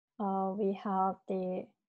we have the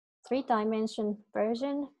 3-dimension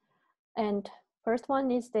version, and first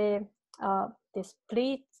one is the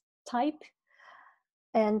split type,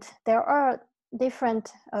 and there are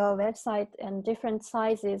different websites and different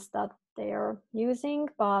sizes that they are using,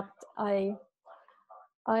 but I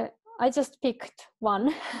just picked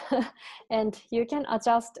one, and you can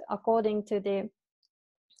adjust according to the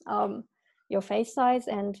your face size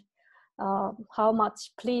and how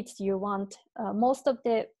much pleats you want. Most of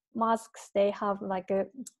the masks, they have like a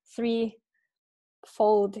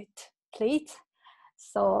 3-folded pleat.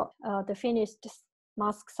 So the finished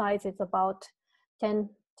mask size is about 10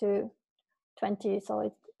 to 20. So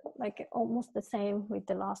it's like almost the same with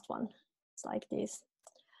the last one. It's like this.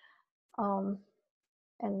 And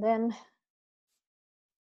then,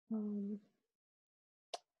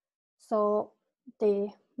 so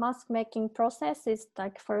the mask making process is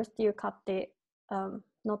like, first you cut the,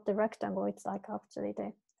 not the rectangle, it's like actually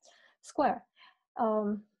the square.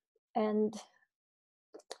 And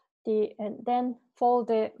then fold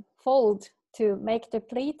to make the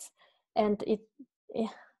pleats, and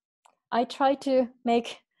I try to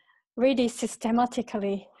make really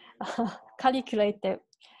systematically calculate the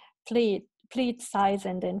pleat size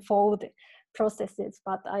and then fold processes,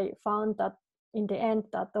 but I found that in the end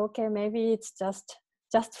that okay, maybe it's just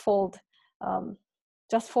fold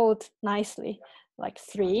nicely, like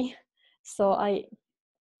 3. So I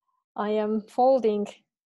am folding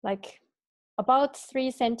like about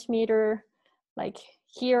 3 centimeter, like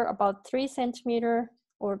here about 3 centimeter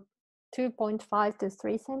or 2.5 to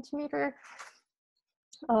 3 centimeter.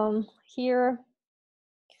 Here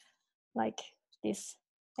like this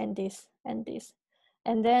and this and this,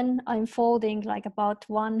 and then I'm folding like about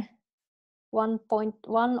 1.1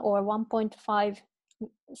 or 1.5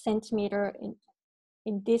 centimeter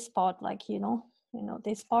in this part, like you know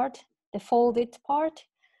this part, the folded part,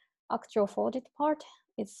 actual folded part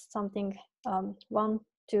is something 1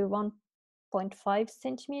 to 1.5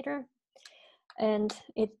 centimeter, and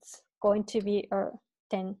it's going to be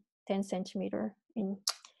 10 centimeter in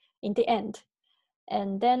the end.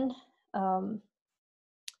 And then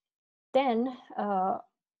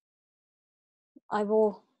I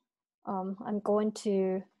will I'm going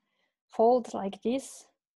to fold like this.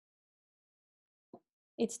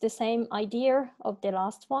 It's the same idea of the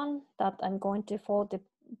last one, that I'm going to fold the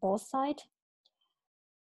both sides,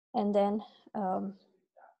 and then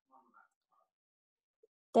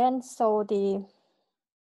so the,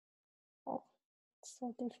 oh, it's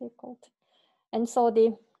so difficult, and so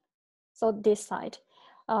this side.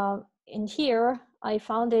 In here, I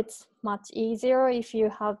found it's much easier if you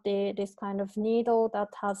have this kind of needle that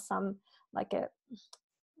has some like a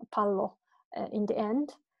pallo in the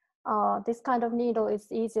end. This kind of needle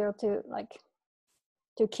is easier to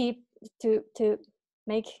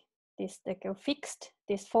make this like a fixed,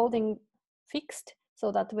 this folding fixed,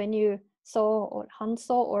 so that when you sew or hand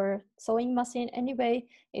sew or sewing machine anyway,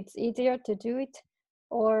 it's easier to do it.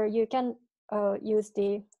 Or you can use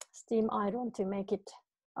the steam iron to make it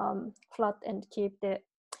flat and keep the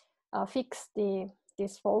fix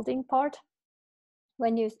this folding part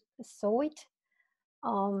when you sew it.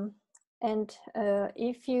 And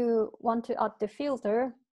if you want to add the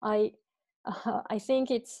filter, I think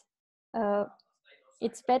it's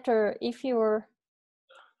better if you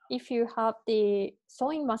have the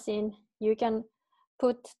sewing machine, you can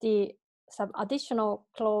put some additional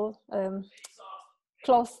cloth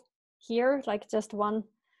here, like just one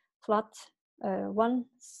flat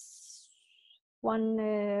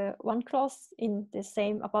one cloth in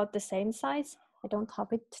about the same size. I don't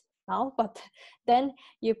have it now, but then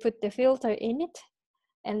you put the filter in it,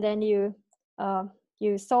 and then you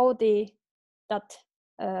sew that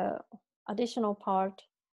additional part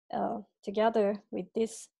together with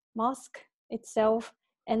this mask itself,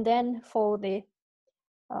 and then fold it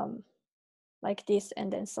like this,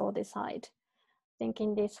 and then sew the side.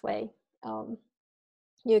 Thinking this way,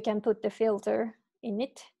 you can put the filter in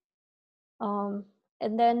it, and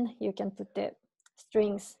then you can put the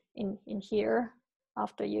strings in here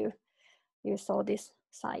after you sew this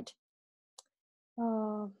side.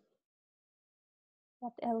 What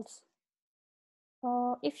else?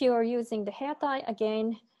 If you are using the hair tie,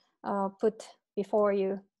 again, put before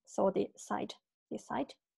you sew this side.